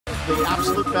the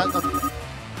absolute best.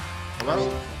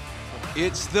 Hello?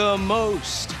 It's the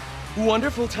most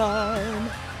wonderful time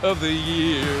of the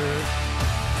year.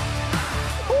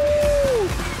 Woo!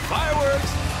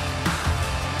 Fireworks!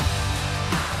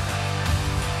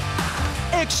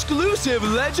 Exclusive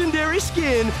legendary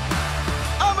skin.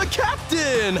 I'm a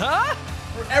captain, huh?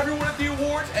 For everyone at the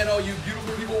awards and all you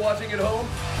beautiful people watching at home,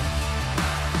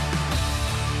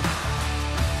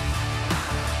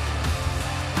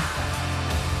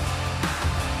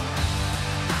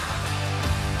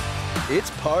 It's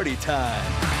party time.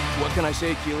 What can I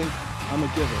say, Keeling? I'm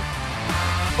a giver.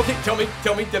 okay, tell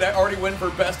me, did I already win for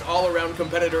best all-around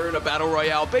competitor in a battle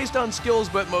royale based on skills,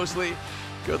 but mostly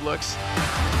good looks?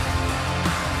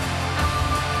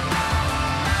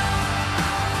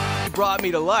 You brought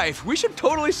me to life. We should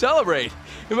totally celebrate.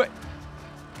 You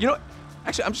know,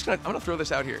 actually, I'm gonna throw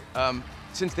this out here.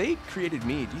 Since they created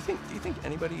me, do you think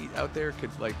anybody out there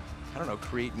could, like, I don't know,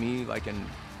 create me like an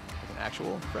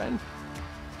actual friend?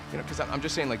 You know, because I'm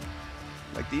just saying, like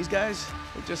these guys,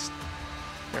 they just,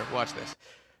 here, watch this.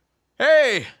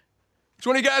 Hey, which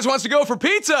one of you guys wants to go for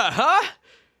pizza, huh?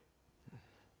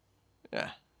 Yeah,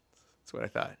 that's what I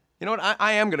thought. You know what,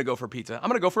 I am gonna go for pizza. I'm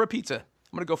gonna go for a pizza.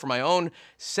 I'm gonna go for my own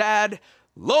sad,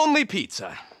 lonely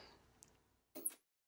pizza.